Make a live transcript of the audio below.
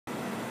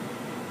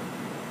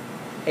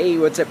Hey,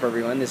 what's up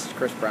everyone? This is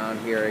Chris Brown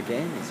here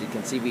again. As you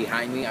can see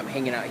behind me, I'm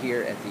hanging out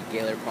here at the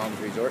Gaylord Palms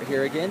Resort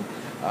here again.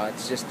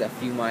 It's just a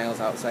few miles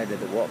outside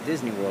of the Walt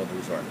Disney World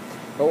Resort.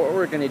 But what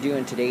we're going to do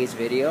in today's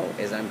video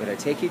is I'm going to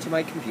take you to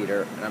my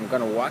computer and I'm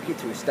going to walk you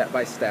through step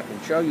by step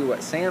and show you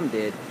what Sam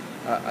did,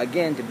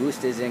 again, to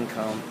boost his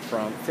income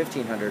from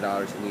 $1,500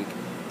 a week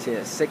to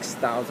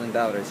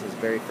 $6,000 his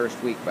very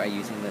first week by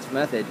using this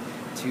method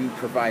to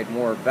provide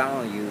more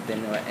value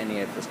than what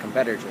any of his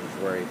competitors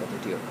were able to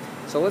do.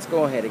 So let's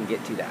go ahead and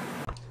get to that.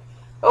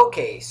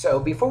 Okay, so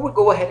before we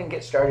go ahead and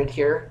get started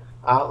here,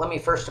 let me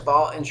first of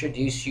all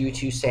introduce you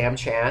to Sam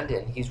Chand,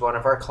 and he's one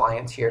of our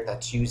clients here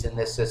that's using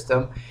this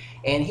system.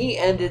 And he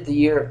ended the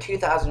year of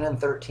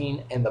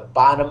 2013 in the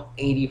bottom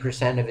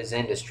 80% of his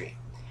industry.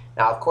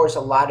 Now, of course, a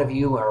lot of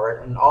you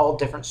are in all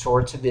different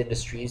sorts of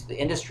industries. The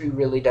industry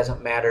really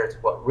doesn't matter.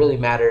 What really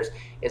matters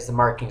is the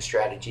marketing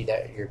strategy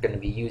that you're going to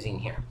be using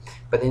here.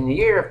 But in the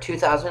year of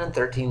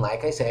 2013,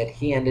 like I said,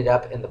 he ended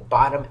up in the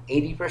bottom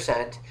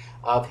 80%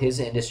 of his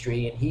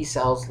industry, and he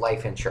sells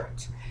life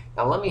insurance.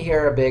 Now, let me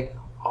hear a big,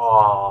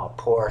 "Aw,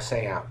 poor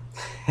Sam."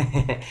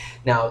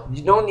 Now,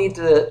 you don't need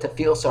to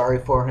feel sorry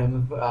for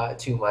him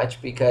too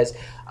much, because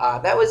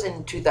that was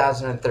in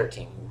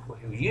 2013.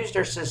 He used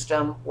our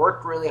system,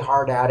 worked really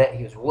hard at it.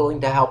 He was willing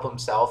to help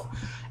himself,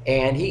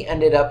 and he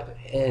ended up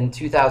in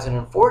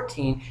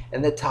 2014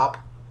 in the top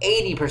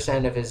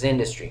 80% of his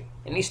industry.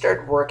 And he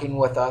started working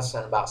with us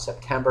in about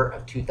September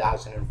of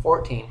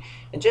 2014.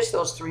 In just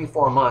those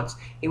 3-4 months,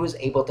 he was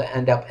able to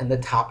end up in the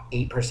top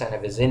 8%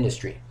 of his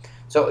industry.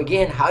 So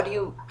again, how do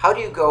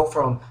you go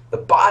from the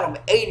bottom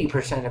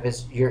 80%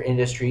 of your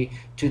industry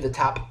to the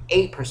top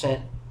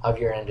 8% of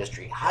your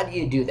industry? How do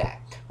you do that?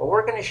 Well,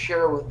 we're going to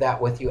share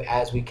that with you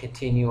as we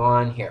continue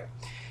on here.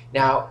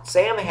 Now,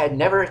 Sam had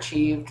never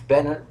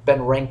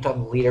been ranked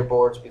on the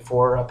leaderboards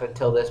before up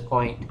until this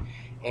point,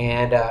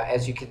 and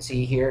as you can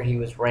see here, he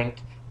was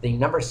ranked the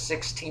number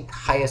 16th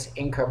highest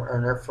income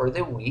earner for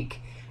the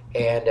week.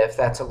 And if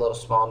that's a little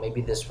small,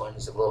 maybe this one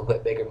is a little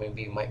bit bigger.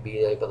 Maybe you might be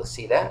able to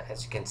see that.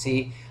 As you can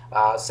see,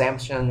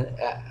 Samson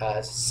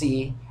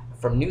C.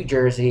 from New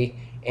Jersey,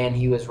 and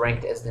he was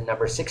ranked as the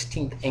number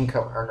 16th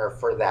income earner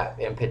for that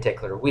in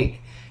particular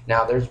week.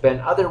 Now, there's been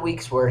other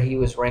weeks where he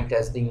was ranked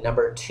as the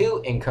number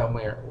 2 income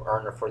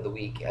earner for the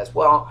week as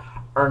well,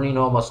 earning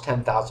almost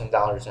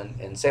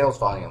 $10,000 in sales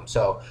volume.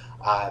 So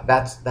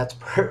that's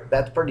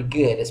pretty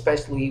good,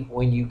 especially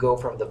when you go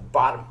from the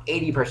bottom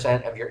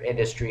 80% of your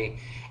industry.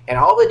 And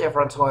all the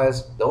difference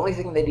was, the only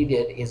thing that he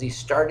did is he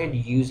started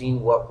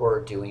using what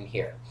we're doing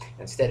here.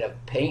 Instead of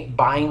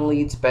buying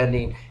leads,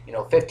 spending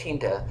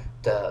 $15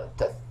 to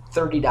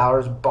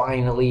 $30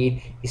 buying a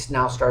lead, he's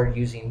now started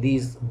using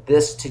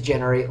this to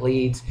generate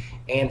leads.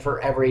 And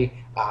for every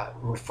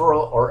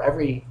referral or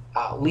every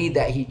lead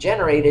that he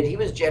generated, he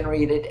was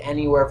generated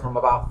anywhere from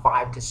about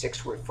 5 to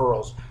 6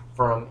 referrals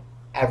from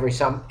every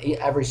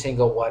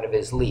single one of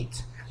his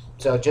leads.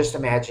 So just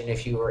imagine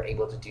if you were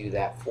able to do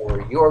that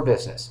for your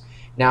business.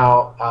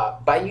 Now,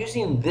 by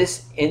using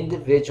this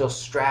individual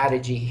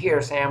strategy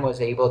here, Sam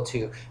was able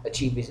to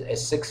achieve a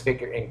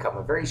 6-figure income,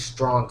 a very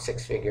strong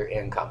 6-figure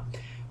income.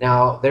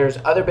 Now, there's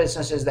other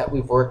businesses that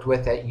we've worked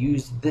with that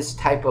use this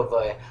type of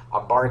a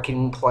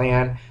marketing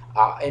plan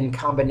in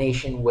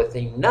combination with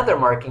another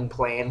marketing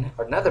plan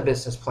or another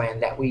business plan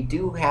that we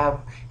do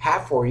have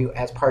for you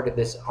as part of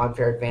this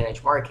Unfair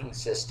Advantage Marketing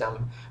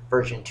System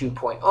version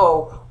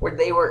 2.0, where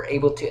they were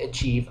able to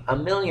achieve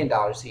 $1 million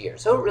a year.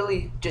 So it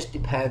really just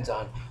depends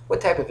on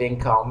what type of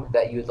income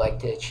that you'd like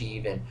to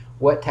achieve and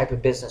what type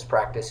of business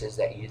practices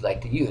that you'd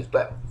like to use.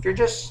 But if you're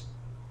just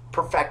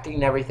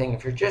perfecting everything,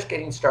 if you're just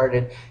getting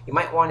started, you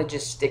might want to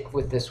just stick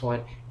with this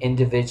one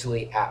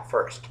individually at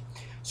first.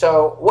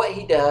 So what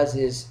he does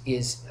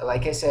is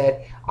like I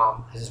said,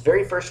 his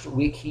very first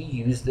week he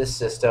used this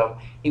system,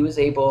 he was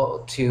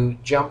able to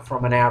jump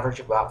from an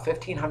average of about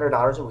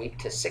 $1,500 a week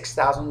to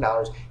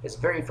 $6,000 his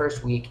very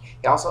first week.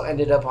 He also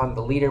ended up on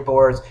the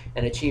leaderboards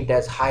and achieved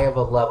as high of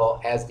a level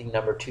as the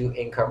number 2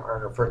 income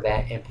earner for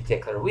that in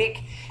particular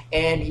week.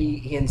 And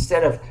he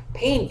instead of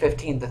paying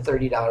 $15 to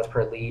 $30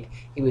 per lead,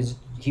 he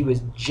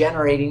was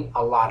generating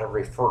a lot of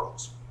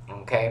referrals.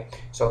 Okay,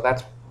 so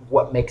that's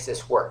what makes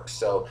this work.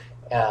 So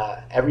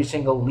every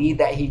single lead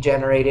that he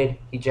generated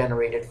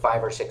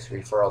 5 or 6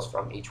 referrals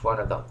from each one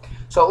of them.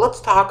 So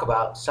let's talk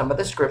about some of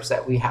the scripts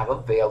that we have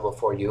available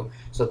for you.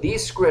 So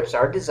these scripts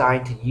are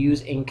designed to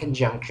use in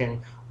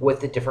conjunction with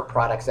the different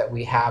products that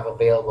we have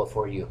available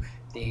for you.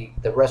 The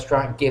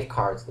restaurant gift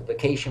cards, the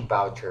vacation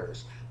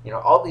vouchers,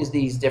 all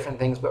these different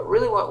things. But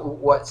really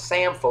what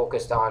Sam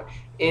focused on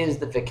is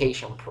the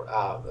vacation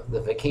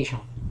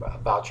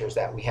vouchers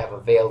that we have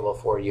available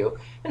for you.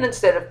 And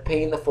instead of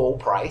paying the full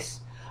price,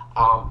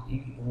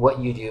 what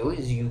you do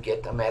is you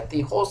get them at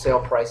the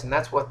wholesale price, and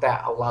that's what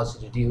that allows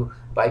you to do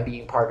by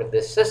being part of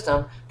this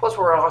system. Plus,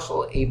 we're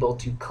also able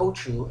to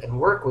coach you and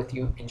work with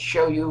you and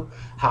show you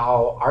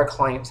how our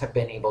clients have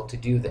been able to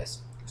do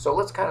this. So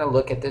let's kind of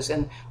look at this,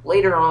 and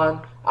later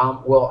on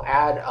we'll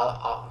add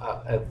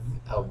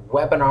a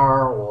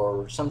webinar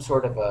or some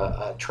sort of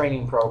a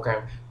training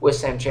program with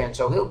Sam Chan,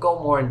 so he'll go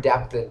more in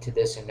depth into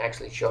this and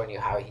actually showing you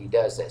how he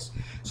does this.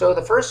 So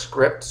the first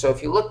script, so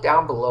if you look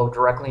down below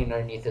directly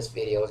underneath this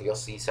video, you'll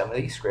see some of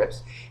these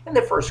scripts, and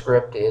the first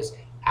script is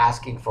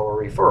asking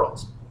for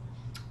referrals.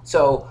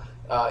 So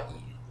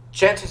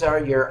chances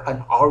are you're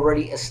an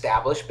already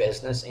established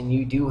business and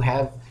you do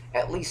have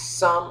at least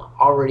some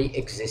already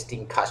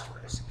existing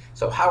customers.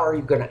 So how are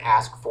you going to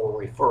ask for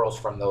referrals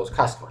from those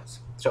customers?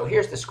 So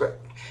here's the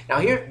script. Now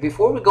here,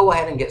 before we go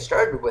ahead and get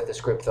started with the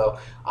script though,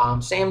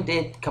 Sam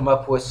did come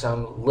up with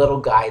some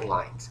little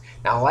guidelines.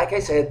 Now like I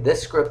said,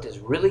 this script is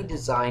really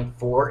designed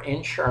for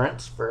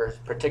insurance, for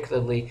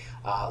particularly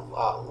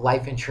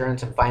life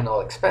insurance and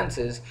final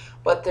expenses,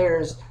 but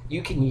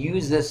you can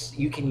use this,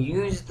 you can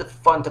use the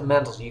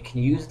fundamentals, you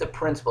can use the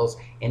principles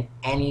in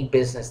any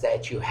business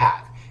that you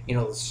have. You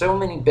know, there's so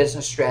many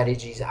business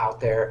strategies out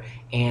there,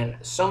 and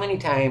so many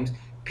times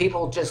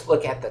people just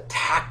look at the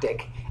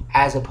tactic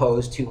as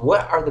opposed to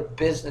what are the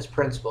business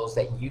principles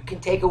that you can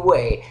take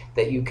away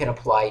that you can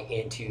apply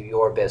into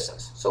your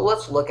business. So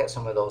let's look at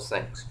some of those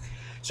things.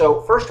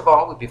 So first of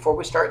all, before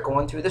we start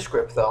going through the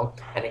script though,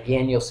 and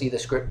again you'll see the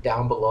script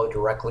down below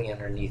directly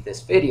underneath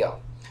this video.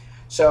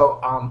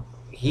 So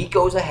he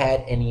goes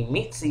ahead and he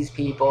meets these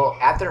people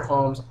at their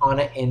homes on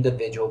an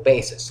individual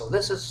basis. So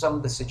this is some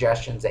of the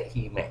suggestions that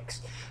he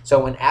makes.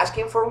 So when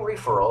asking for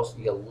referrals,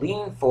 you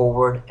lean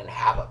forward and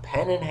have a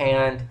pen in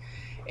hand,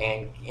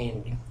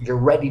 and you're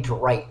ready to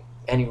write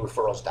any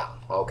referrals down,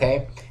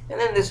 okay? And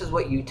then this is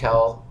what you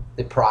tell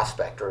the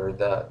prospect or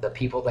the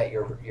people that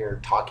you're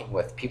talking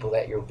with, people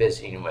that you're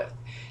visiting with.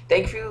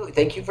 Thank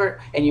you for,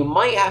 and you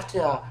might have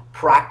to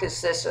practice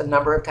this a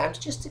number of times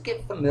just to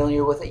get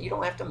familiar with it. You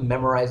don't have to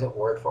memorize it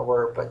word for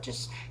word, but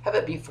just have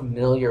it be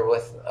familiar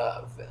with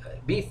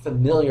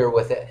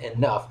it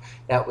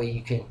enough that way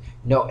you can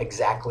know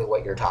exactly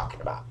what you're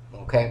talking about.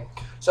 Okay,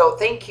 so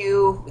thank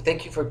you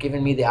for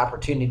giving me the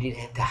opportunity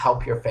to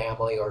help your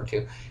family or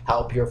to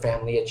help your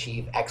family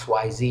achieve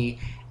XYZ.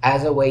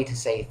 As a way to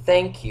say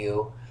thank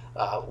you,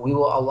 we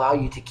will allow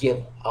you to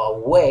give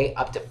away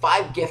up to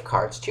 5 gift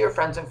cards to your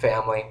friends and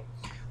family.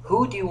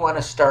 Who do you want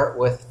to start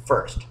with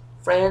first,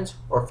 friends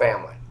or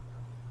family?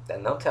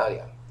 Then they'll tell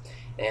you.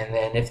 And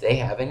then if they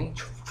have any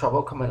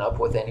trouble coming up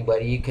with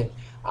anybody, you can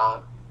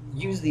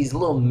use these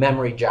little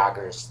memory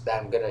joggers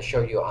that I'm going to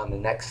show you on the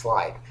next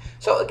slide.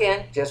 So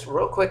again, just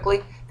real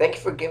quickly, thank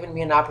you for giving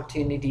me an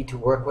opportunity to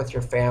work with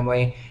your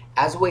family.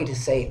 As a way to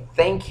say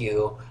thank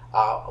you,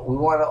 we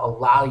want to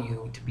allow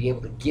you to be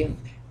able to give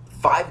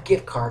 5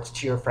 gift cards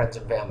to your friends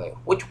and family.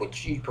 Which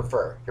would you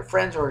prefer, your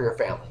friends or your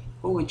family?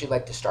 Who would you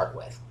like to start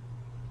with?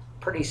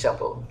 Pretty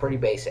simple, pretty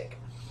basic.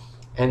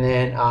 And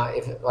then,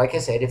 like I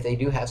said, if they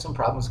do have some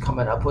problems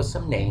coming up with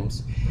some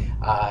names,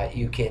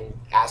 you can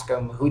ask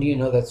them, who do you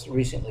know that's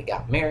recently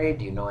got married?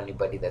 Do you know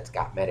anybody that's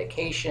got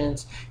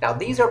medications? Now,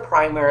 these are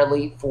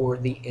primarily for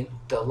the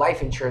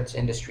life insurance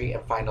industry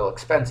and final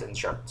expense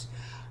insurance.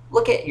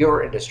 Look at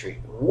your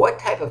industry. What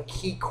type of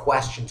key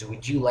questions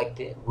would you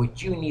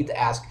need to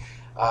ask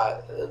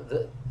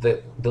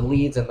the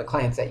leads and the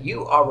clients that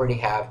you already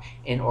have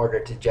in order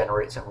to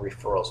generate some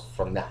referrals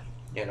from them?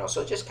 You know,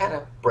 so just kind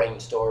of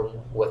brainstorm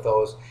with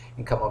those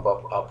and come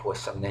up with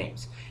some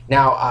names.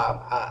 Now,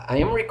 I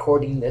am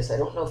recording this. I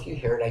don't know if you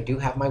hear it. I do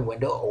have my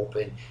window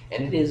open,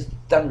 and it is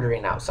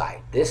thundering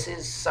outside. This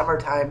is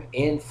summertime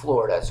in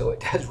Florida, so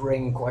it does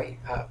rain quite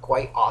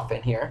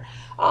often here.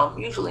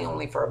 Usually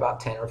only for about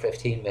 10 or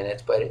 15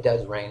 minutes, but it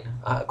does rain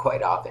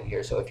quite often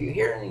here. So if you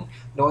hear any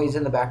noise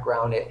in the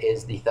background, it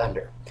is the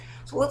thunder.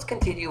 So let's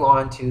continue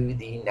on to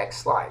the next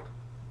slide.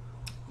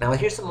 Now,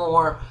 here's some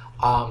more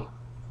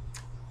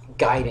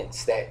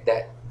guidance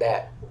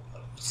that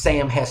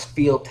Sam has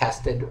field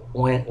tested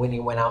when he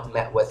went out and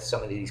met with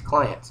some of these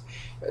clients.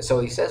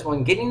 So he says,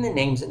 when getting the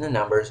names and the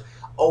numbers,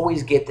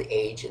 always get the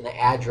age and the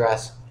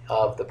address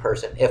of the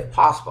person if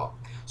possible.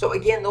 So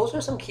again, those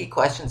are some key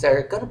questions that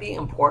are going to be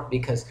important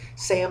because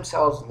Sam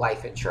sells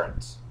life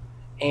insurance.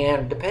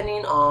 And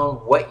depending on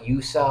what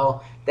you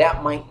sell,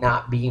 that might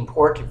not be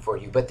important for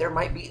you, but there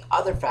might be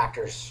other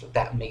factors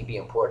that may be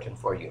important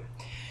for you.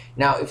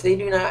 Now, if they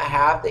do not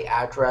have the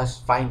address,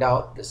 find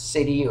out the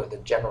city or the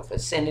general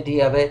vicinity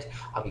of it.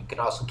 You can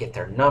also get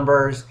their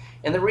numbers.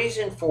 And the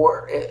reason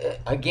for,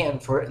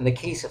 again, in the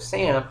case of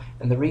Sam,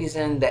 and the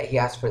reason that he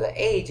asked for the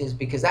age is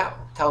because that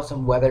tells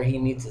him whether he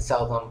needs to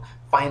sell them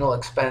final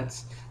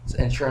expense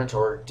insurance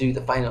or do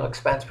the final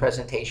expense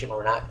presentation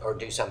or not, or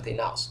do something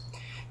else.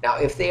 Now,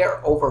 if they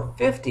are over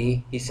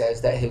 50, he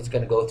says that he's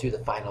going to go through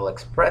the final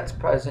expense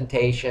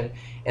presentation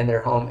in their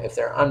home. If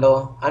they're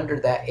under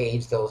that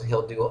age,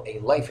 he'll do a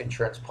life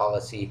insurance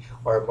policy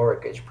or a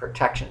mortgage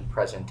protection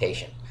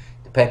presentation,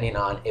 depending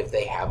on if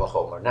they have a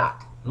home or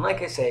not. And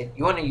like I said,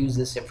 you want to use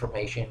this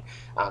information,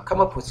 come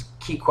up with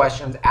key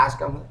questions, ask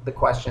them the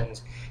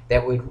questions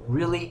that would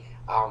really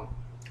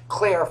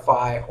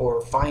clarify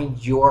or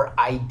find your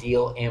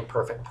ideal and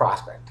perfect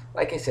prospect.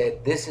 Like I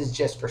said, this is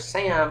just for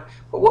Sam,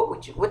 but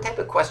what type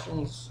of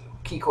questions,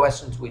 key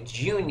questions would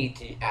you need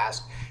to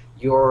ask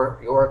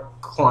your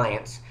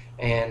clients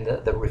and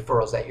the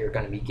referrals that you're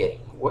going to be getting.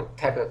 What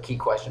type of key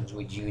questions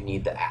would you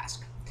need to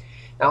ask?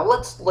 Now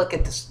let's look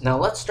at this. Now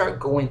let's start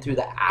going through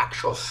the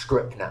actual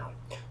script now.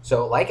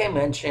 So like I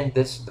mentioned,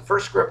 the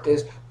first script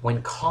is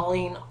when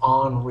calling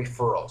on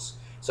referrals.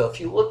 So if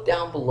you look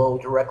down below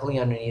directly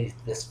underneath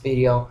this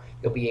video,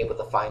 you'll be able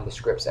to find the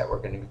scripts that we're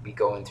going to be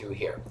going through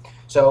here.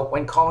 So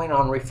when calling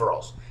on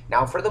referrals.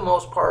 Now for the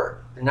most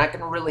part, you're not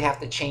going to really have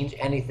to change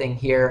anything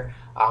here.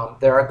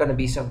 There are going to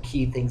be some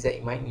key things that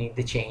you might need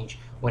to change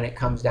when it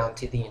comes down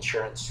to the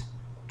insurance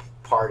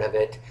part of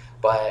it.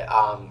 But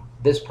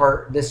this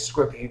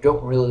script, you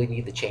don't really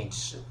need to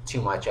change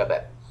too much of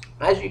it.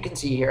 As you can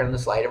see here on the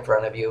slide in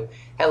front of you,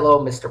 hello,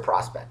 Mr.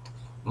 Prospect.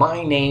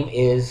 My name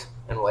is,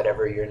 and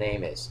whatever your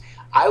name is.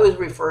 I was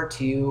referred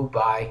to you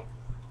by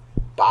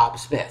Bob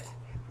Smith.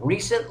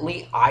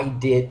 Recently, I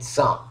did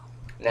some.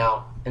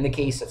 Now, in the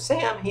case of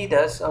Sam, he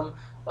does some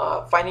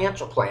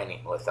financial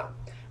planning with them.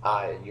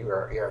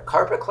 You're a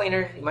carpet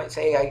cleaner, you might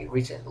say, I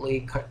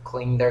recently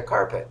cleaned their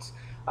carpets.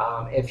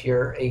 If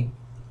you're a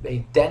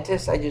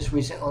dentist, I just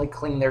recently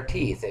cleaned their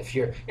teeth. If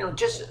you're,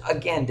 just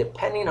again,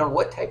 depending on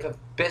what type of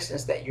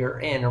business that you're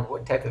in or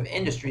what type of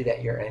industry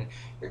that you're in,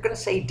 you're going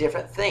to say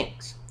different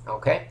things,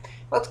 okay?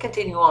 Let's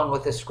continue on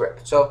with this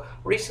script. So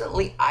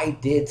recently I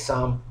did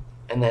some,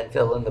 and then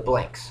fill in the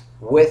blanks,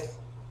 with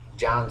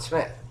John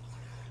Smith.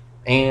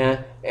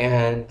 And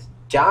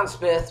John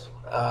Smith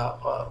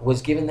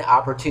was given the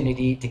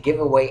opportunity to give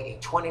away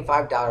a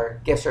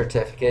 $25 gift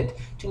certificate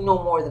to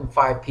no more than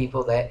 5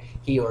 people that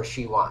he or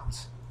she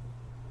wants.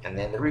 And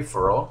then the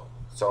referral.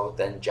 So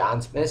then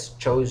John Smith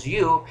chose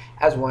you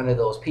as one of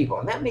those people.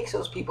 And that makes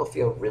those people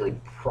feel really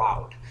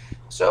proud.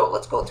 So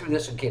let's go through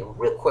this again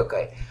real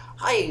quickly.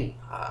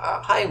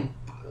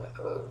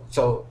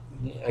 So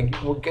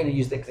we're going to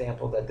use the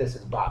example that this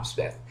is Bob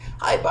Smith.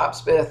 Hi, Bob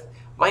Smith.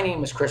 My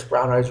name is Chris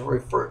Brown. I was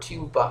referred to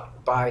you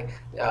by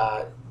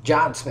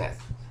John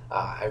Smith.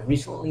 I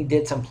recently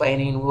did some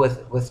planning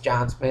with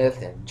John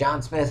Smith, and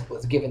John Smith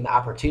was given the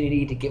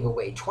opportunity to give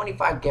away a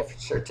 $25 gift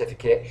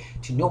certificate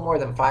to no more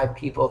than 5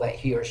 people that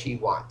he or she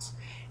wants.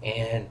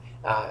 And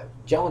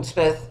Joe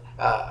Smith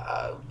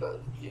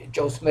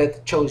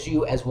chose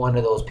you as one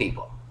of those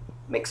people.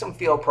 Makes them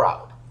feel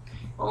proud.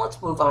 Well,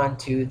 let's move on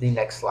to the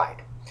next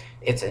slide.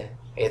 And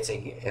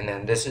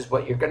then this is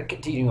what you're going to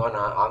continue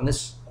on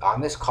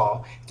this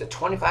call. It's a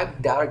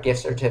 $25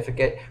 gift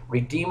certificate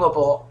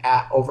redeemable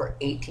at over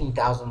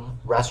 18,000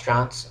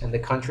 restaurants in the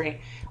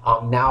country.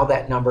 Now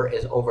that number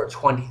is over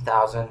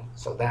 20,000,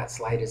 so that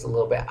slide is a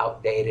little bit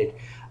outdated.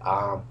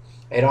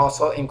 It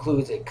also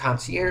includes a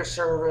concierge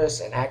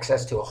service and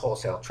access to a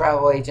wholesale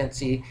travel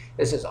agency.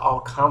 This is all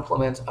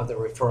compliments of the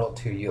referral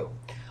to you.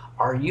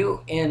 Are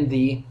you in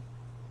the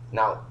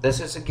Now, this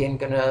is again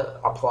going to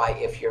apply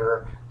if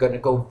you're going to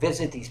go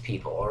visit these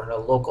people or in a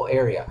local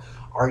area.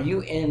 Are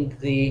you in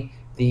the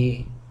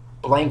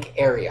blank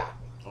area?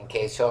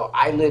 Okay, so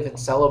I live in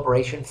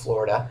Celebration,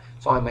 Florida,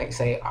 so I might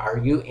say, are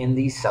you in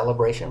the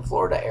Celebration,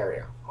 Florida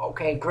area?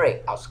 Okay,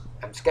 great.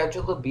 I'm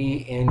scheduled to be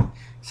in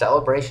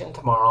Celebration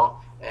tomorrow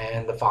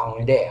and the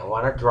following day. I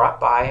want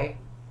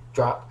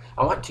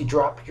to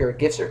drop your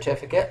gift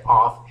certificate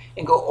off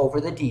and go over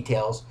the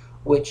details,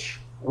 which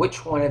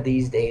one of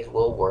these days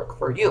will work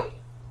for you.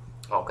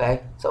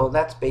 Okay, so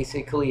that's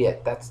basically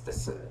it. That's the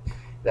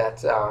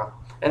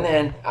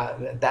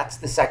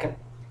second.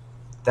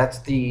 That's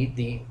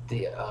the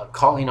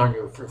calling on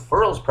your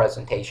referrals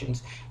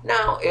presentations.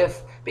 Now,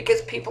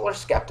 because people are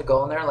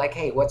skeptical and they're like,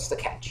 hey, what's the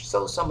catch?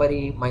 So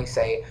somebody might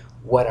say,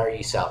 what are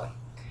you selling?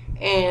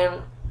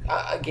 And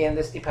again,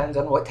 this depends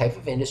on what type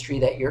of industry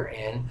that you're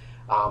in.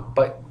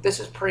 But this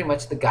is pretty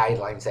much the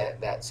guidelines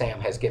that Sam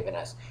has given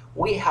us.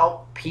 We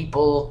help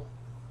people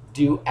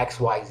do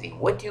XYZ.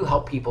 What do you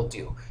help people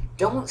do?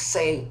 Don't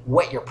say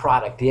what your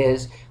product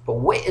is, but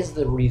what is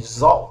the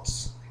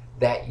results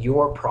that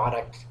your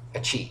product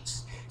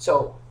achieves.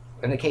 So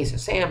in the case of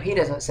Sam, he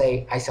doesn't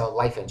say, I sell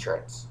life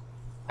insurance.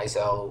 I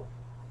sell,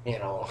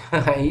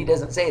 he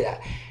doesn't say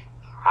that.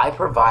 I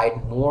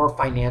provide more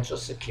financial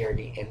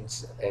security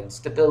and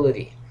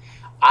stability.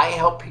 I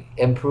help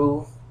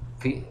improve,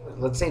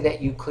 let's say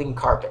that you clean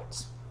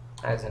carpets,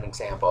 as an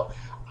example.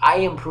 I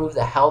improve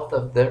the health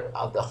of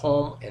the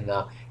home and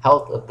the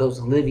health of those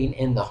living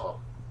in the home.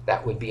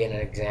 That would be an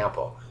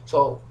example.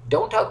 So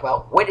don't talk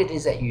about what it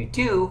is that you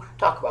do.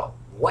 Talk about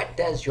what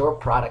does your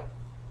product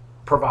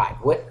provide.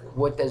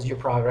 What does your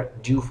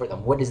product do for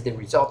them? What is the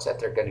results that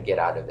they're going to get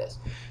out of this?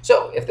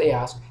 So if they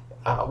ask,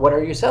 what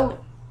are you selling?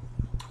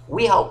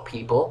 We help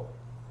people,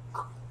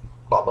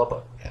 blah, blah,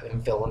 blah,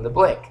 and fill in the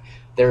blank.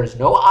 There is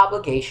no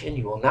obligation.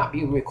 You will not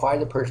be required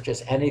to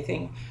purchase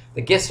anything.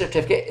 The gift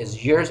certificate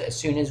is yours as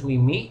soon as we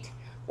meet.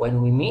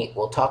 When we meet,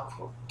 we'll talk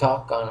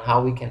on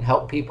how we can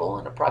help people,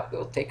 and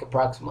it'll take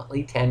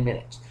approximately 10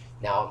 minutes.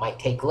 Now, it might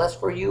take less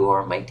for you,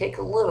 or it might take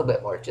a little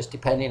bit more, just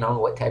depending on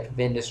what type of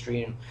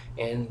industry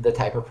and the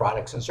type of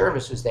products and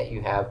services that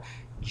you have.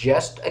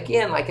 Just,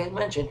 again, like I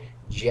mentioned,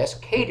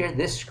 just cater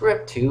this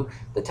script to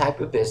the type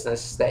of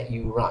business that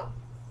you run.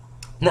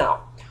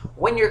 Now,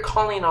 when you're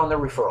calling on the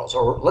referrals,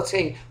 or let's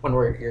say when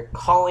you're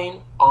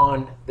calling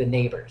on the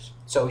neighbors.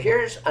 So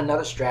here's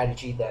another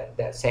strategy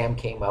that Sam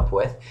came up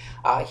with.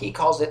 He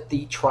calls it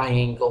the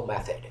triangle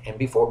method. And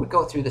before we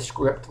go through the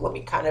script, let me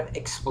kind of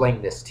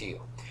explain this to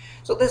you.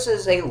 So this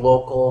is a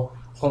local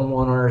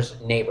homeowner's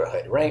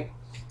neighborhood, right?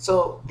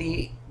 So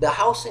the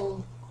house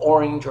in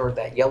orange, or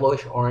that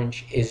yellowish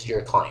orange, is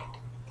your client.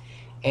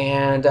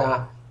 And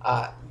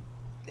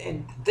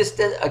this,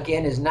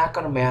 again, is not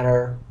going to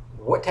matter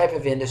what type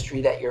of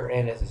industry that you're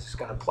in. It's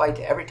going to apply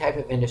to every type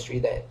of industry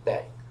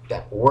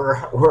that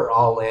we're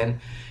all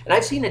in. And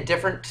I've seen a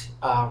different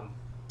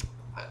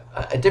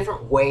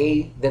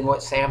way than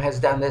what Sam has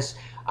done this.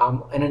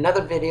 In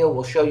another video,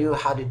 we'll show you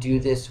how to do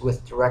this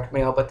with direct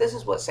mail, but this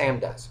is what Sam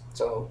does.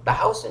 So the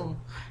house in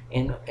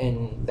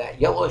that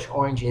yellowish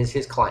orange is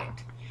his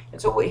client. And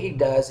so what he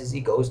does is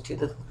he goes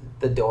to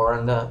the door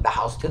on the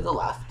house to the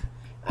left,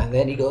 and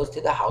then he goes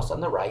to the house on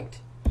the right,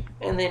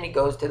 and then he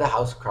goes to the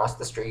house across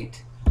the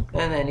street,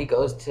 and then he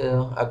goes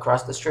to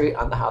across the street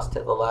on the house to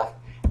the left,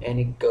 and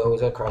he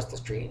goes across the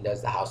street and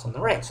does the house on the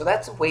right. So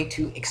that's a way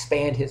to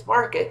expand his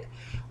market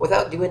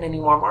without doing any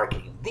more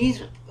marketing.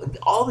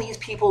 All these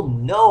people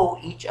know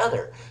each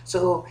other.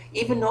 So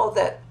even though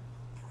that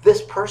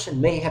this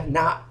person may have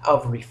not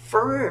have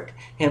referred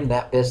him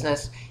that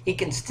business, he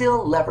can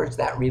still leverage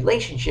that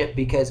relationship,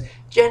 because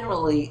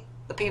generally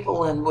the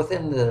people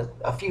within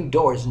a few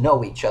doors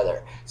know each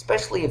other,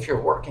 especially if you're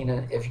working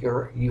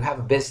you have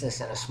a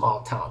business in a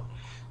small town.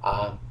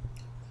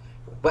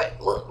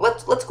 But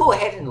let's go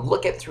ahead and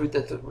look at through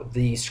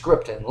the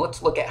script, and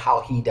let's look at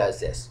how he does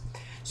this.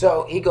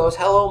 So he goes,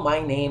 "Hello, my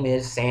name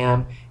is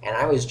Sam, and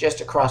I was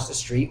just across the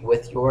street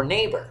with your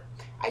neighbor.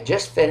 I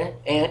just finished,"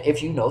 and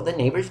if you know the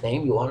neighbor's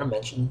name, you want to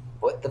mention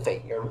what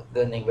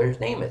the neighbor's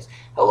name is.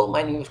 "Hello,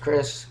 my name is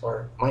Chris,"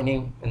 or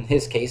in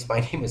his case,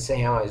 my name is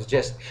Sam. "I was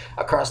just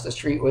across the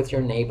street with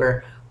your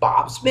neighbor,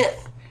 Bob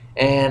Smith,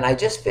 and I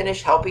just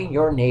finished helping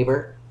your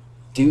neighbor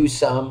do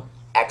some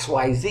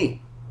XYZ.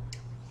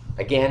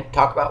 Again,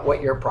 talk about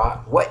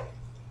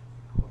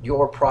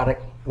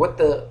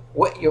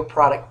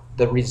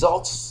the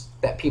results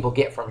that people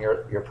get from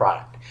your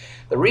product.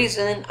 "The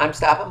reason I'm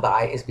stopping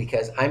by is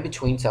because I'm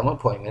between some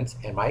appointments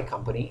and my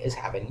company is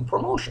having a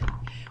promotion.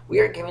 We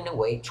are giving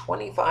away a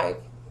 $25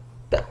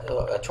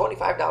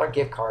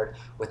 gift card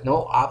with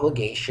no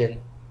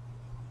obligation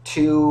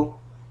to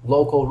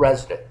local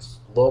residents."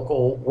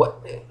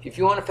 If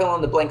you want to fill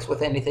in the blanks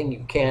with anything,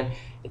 you can.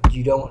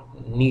 You don't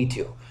need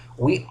to.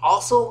 "We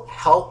also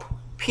help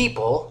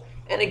people,"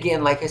 and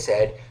again, like I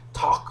said,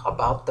 talk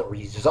about the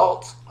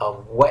results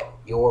of what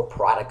your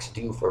products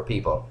do for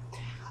people.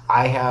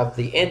 "I have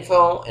the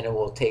info, and it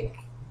will take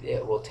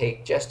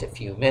just a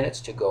few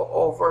minutes to go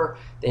over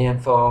the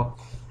info,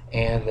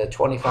 and the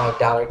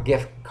 $25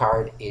 gift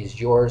card is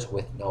yours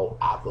with no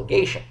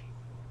obligation."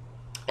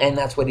 And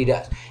that's what he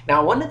does.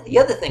 Now, one of the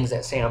other things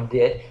that Sam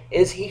did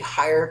is he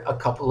hired a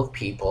couple of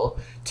people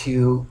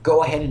to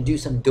go ahead and do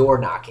some door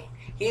knocking.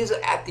 He's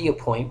at the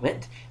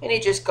appointment, and he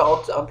just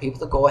called on people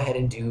to go ahead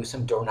and do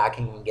some door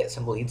knocking and get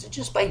some leads,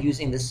 just by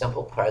using this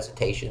simple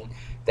presentation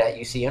that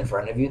you see in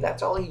front of you.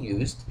 That's all he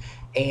used,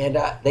 and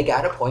they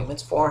got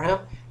appointments for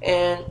him,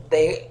 and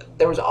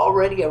there was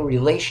already a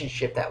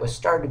relationship that was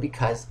started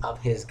because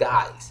of his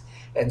guys,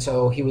 and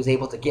so he was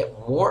able to get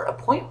more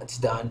appointments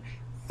done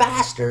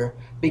faster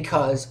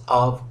because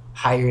of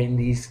hiring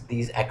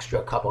these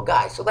extra couple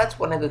guys. So that's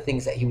one of the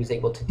things that he was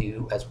able to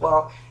do as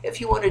well.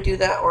 If you want to do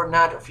that or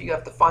not, or if you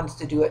have the funds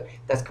to do it,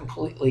 that's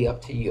completely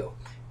up to you.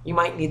 You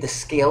might need to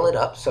scale it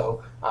up,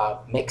 so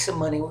make some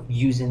money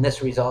using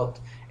this result,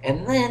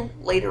 and then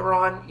later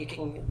on you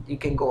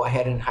can go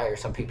ahead and hire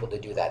some people to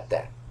do that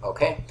then.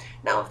 Okay.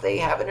 Now, if they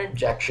have an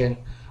objection,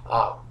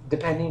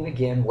 depending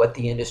again what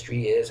the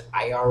industry is,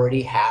 I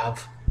already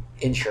have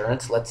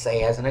insurance, let's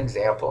say, as an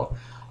example.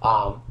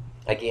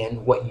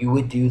 Again, what you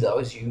would do though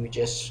is you would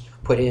just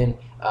put in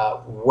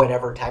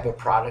whatever type of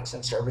products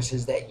and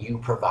services that you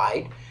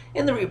provide.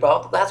 In the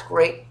rebuttal, that's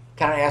great.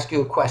 Can I ask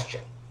you a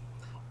question?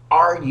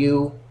 Are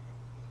you,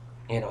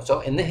 so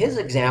in his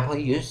example,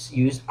 he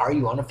used, "Are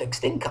you on a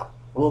fixed income?"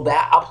 Will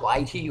that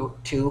apply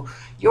to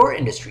your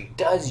industry?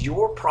 Does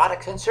your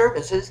products and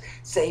services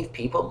save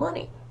people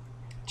money?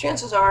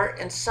 Chances are,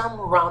 in some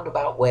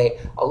roundabout way,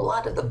 a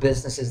lot of the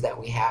businesses that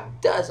we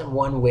have does in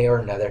one way or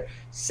another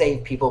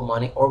save people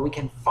money, or we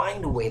can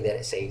find a way that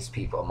it saves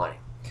people money.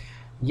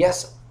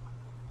 Yes,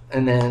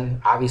 and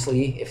then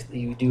obviously if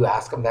you do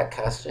ask them that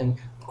question,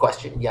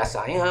 "Yes,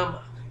 I am.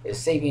 Is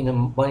saving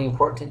them money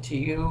important to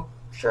you?"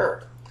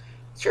 Sure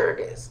it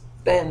is.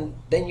 Then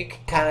you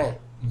can kind of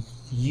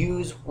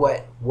use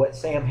what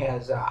Sam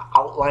has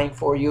outlined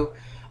for you.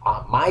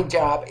 My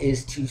job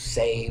is to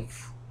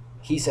save,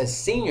 he says,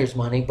 seniors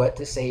money, but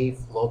to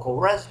save local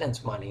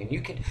residents money. And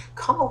you can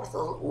come up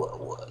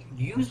with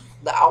use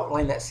the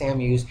outline that Sam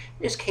used,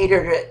 just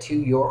cater it to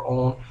your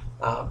own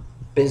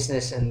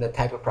business and the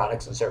type of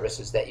products and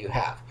services that you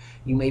have.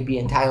 You may be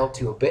entitled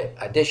to a bit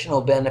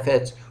additional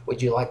benefits.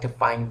 Would you like to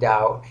find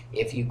out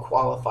if you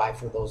qualify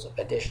for those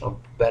additional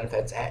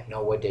benefits at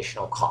no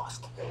additional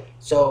cost?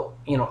 So,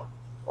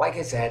 like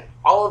I said,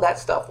 all of that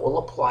stuff will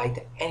apply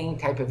to any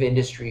type of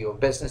industry or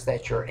business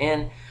that you're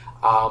in.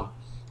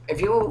 If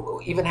you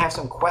even have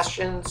some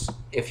questions,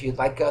 if you'd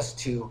like us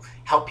to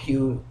help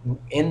you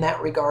in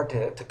that regard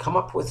to come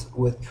up with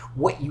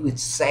what you would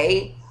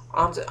say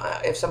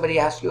if somebody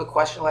asks you a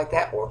question like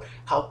that, or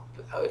help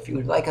if you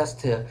would like us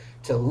to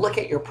look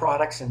at your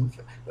products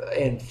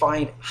and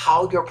find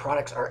how your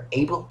products are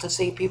able to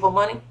save people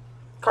money,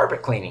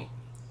 carpet cleaning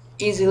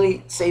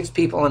easily saves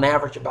people an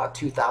average about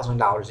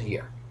 $2,000 a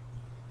year.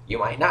 You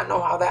might not know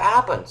how that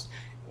happens.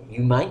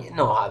 You might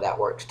know how that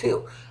works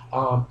too.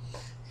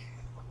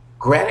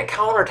 Granite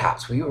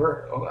countertops.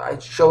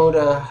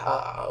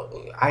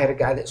 I had a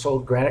guy that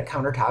sold granite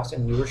countertops,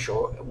 and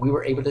we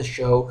were able to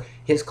show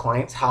his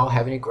clients how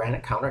having a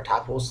granite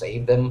countertop will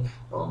save them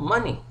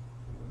money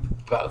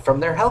from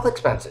their health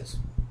expenses.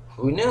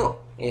 Who knew?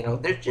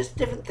 There's just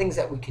different things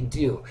that we can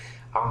do.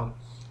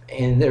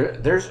 And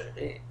there's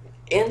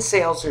in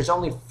sales, there's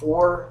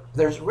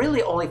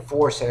really only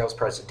 4 sales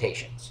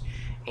presentations.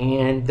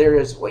 And there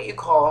is what you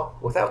call,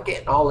 without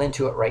getting all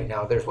into it right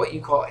now, there's what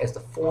you call as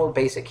the 4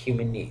 basic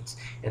human needs.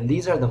 And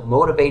these are the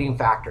motivating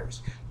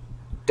factors.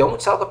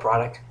 Don't sell the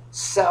product,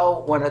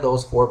 sell one of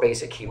those 4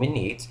 basic human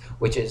needs,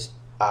 which is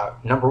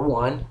number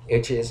 1,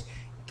 which is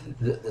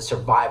the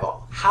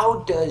survival. How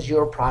does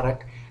your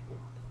product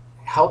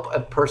help a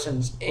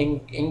person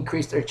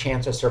increase their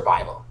chance of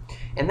survival?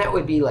 And that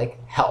would be like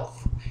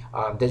health.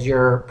 Does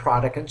your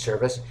product and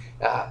service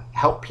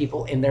help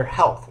people in their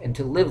health and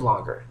to live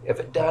longer? If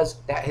it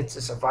does, that hits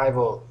the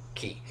survival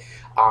key.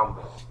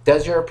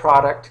 Does your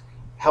product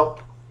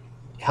help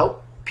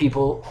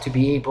people to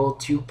be able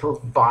to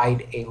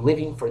provide a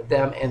living for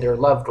them and their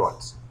loved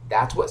ones?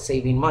 That's what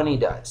saving money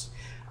does.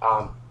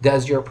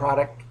 Does your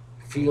product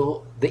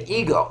fuel the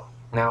ego?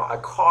 Now, a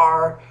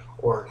car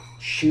or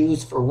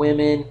shoes for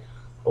women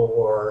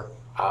or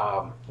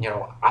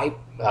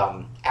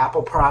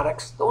Apple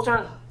products, those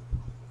aren't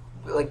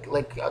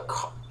like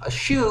a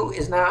shoe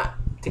is not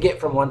to get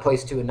from one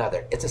place to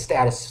another. It's a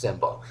status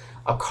symbol.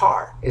 A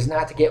car is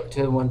not to get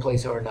to one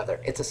place or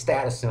another. It's a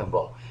status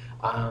symbol.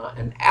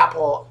 An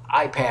Apple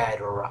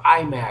iPad or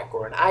iMac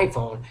or an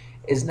iPhone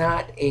is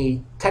not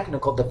a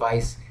technical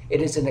device.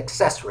 It is an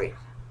accessory.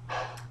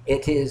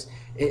 It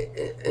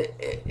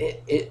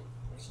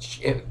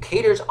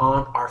caters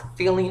on our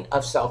feeling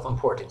of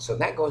self-importance. So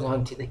that goes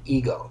on to the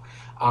ego.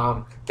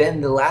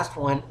 Then the last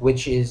one,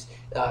 which is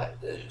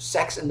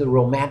sex in the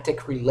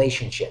romantic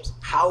relationships.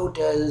 How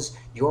does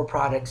your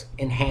products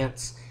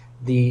enhance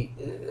the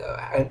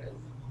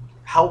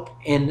help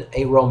in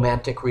a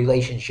romantic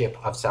relationship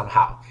of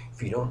somehow?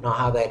 If you don't know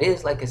how that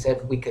is, like I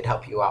said, we could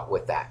help you out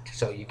with that.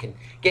 So you can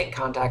get in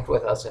contact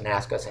with us and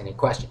ask us any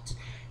questions.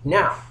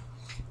 Now,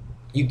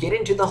 you get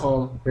into the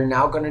home, you're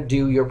now going to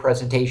do your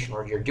presentation,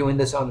 or you're doing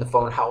this on the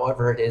phone,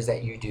 however it is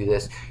that you do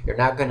this, you're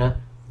not going to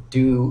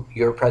do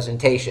your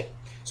presentation.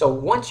 So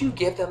once you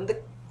give them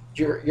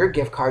your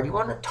gift card, you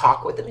want to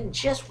talk with them and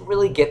just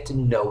really get to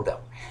know them.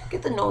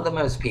 Get to know them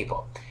as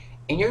people.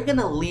 And you're going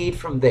to lead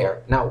from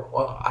there. Now,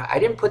 I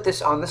didn't put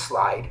this on the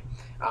slide,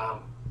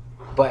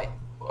 but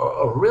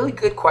a really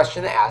good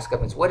question to ask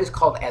them is what is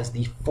called as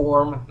the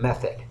form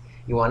method.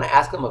 You want to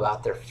ask them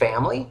about their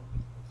family,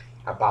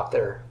 about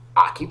their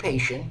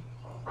occupation,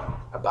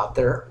 about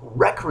their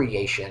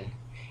recreation,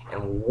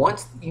 and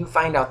once you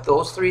find out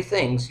those 3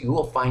 things, you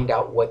will find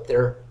out what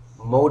their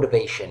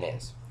motivation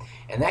is.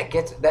 And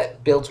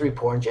that builds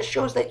rapport and just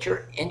shows that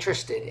you're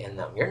interested in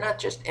them. You're not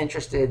just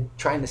interested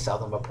trying to sell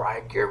them a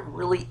product, you're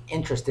really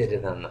interested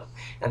in them.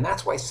 And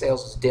that's why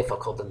sales is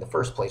difficult in the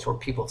first place, where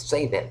people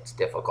say that it's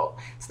difficult.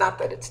 It's not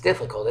that it's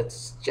difficult,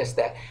 it's just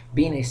that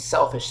being a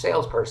selfish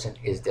salesperson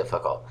is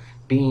difficult.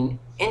 Being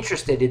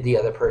interested in the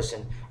other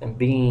person and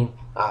being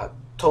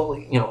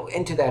totally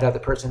into that other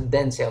person,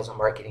 then sales and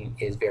marketing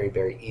is very,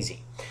 very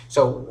easy.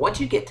 So once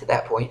you get to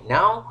that point,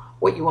 now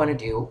what you want to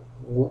do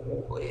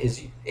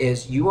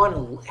is you want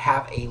to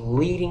have a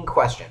leading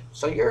question.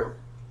 So you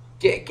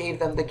gave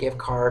them the gift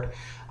card.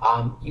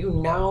 You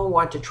now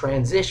want to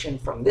transition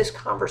from this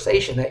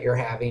conversation that you're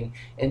having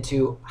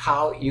into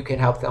how you can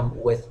help them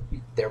with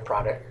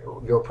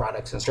your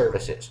products and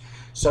services.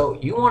 So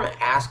you want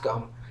to ask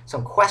them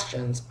some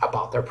questions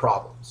about their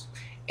problems,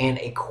 and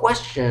a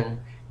question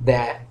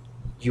that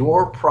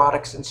your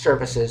products and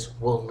services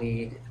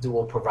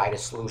will provide a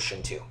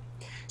solution to.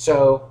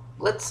 So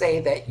let's say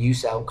that you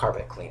sell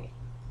carpet cleaning.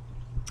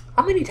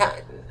 How many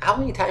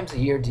times a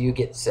year do you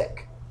get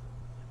sick?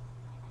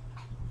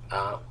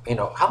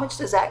 How much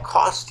does that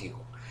cost you?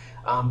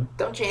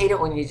 Don't you hate it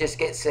when you just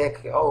get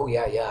sick? Oh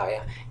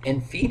yeah.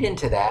 And feed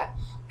into that.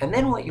 And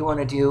then what you want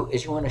to do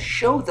is you want to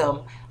show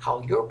them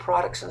how your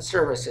products and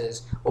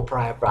services will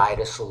provide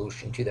a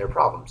solution to their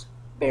problems.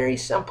 Very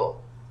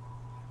simple.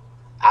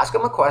 Ask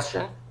them a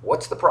question.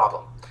 What's the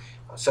problem?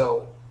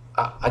 So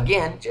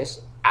again,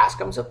 just ask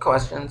them some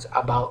questions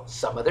about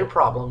some of their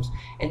problems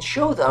and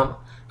show them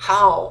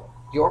how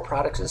your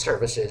products and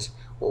services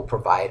will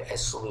provide a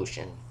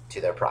solution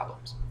to their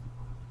problems.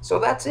 So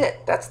that's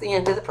it. That's the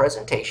end of the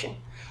presentation.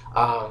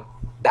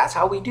 That's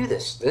how we do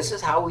this. This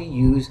is how we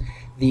use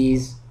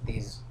these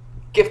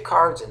gift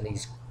cards and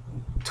these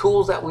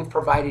tools that we've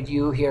provided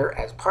you here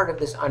as part of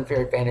this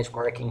Unfair Advantage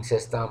marketing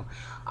system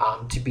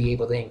to be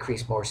able to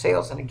increase more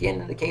sales. And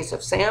again, in the case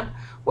of Sam,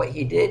 what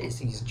he did is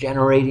he's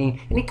generating,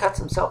 and he cuts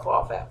himself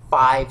off at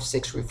 5,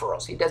 6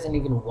 referrals. He doesn't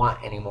even want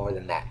any more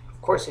than that.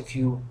 Of course, if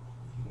you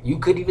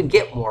could even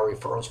get more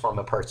referrals from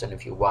a person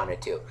if you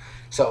wanted to.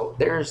 So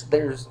there's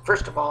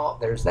first of all,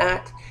 there's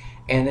that.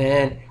 And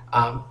then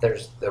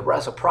there's the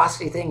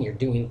reciprocity thing. You're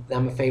doing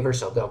them a favor,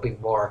 so they'll be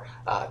more,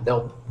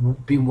 they'll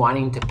be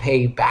wanting to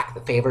pay back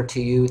the favor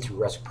to you through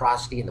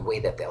reciprocity, and the way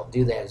that they'll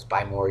do that is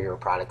buy more of your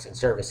products and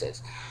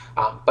services.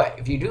 But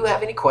if you do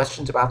have any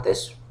questions about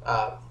this,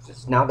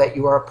 now that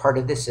you are a part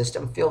of this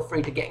system, feel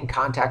free to get in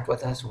contact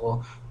with us.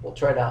 We'll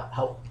try to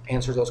help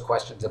answer those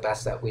questions the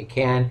best that we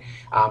can.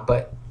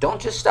 But don't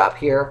just stop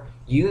here.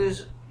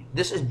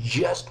 This is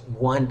just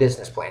one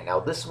business plan. Now,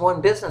 this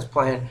one business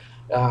plan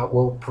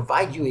will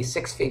provide you a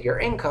 6-figure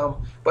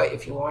income, but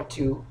if you want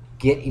to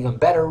get even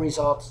better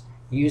results,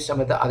 use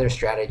some of the other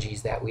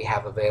strategies that we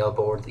have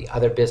available, or the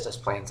other business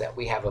plans that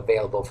we have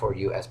available for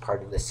you as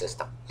part of this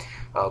system.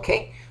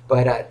 Okay,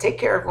 but take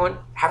care, everyone.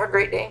 Have a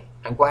great day.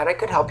 I'm glad I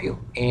could help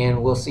you,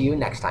 and we'll see you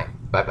next time.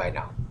 Bye-bye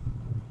now.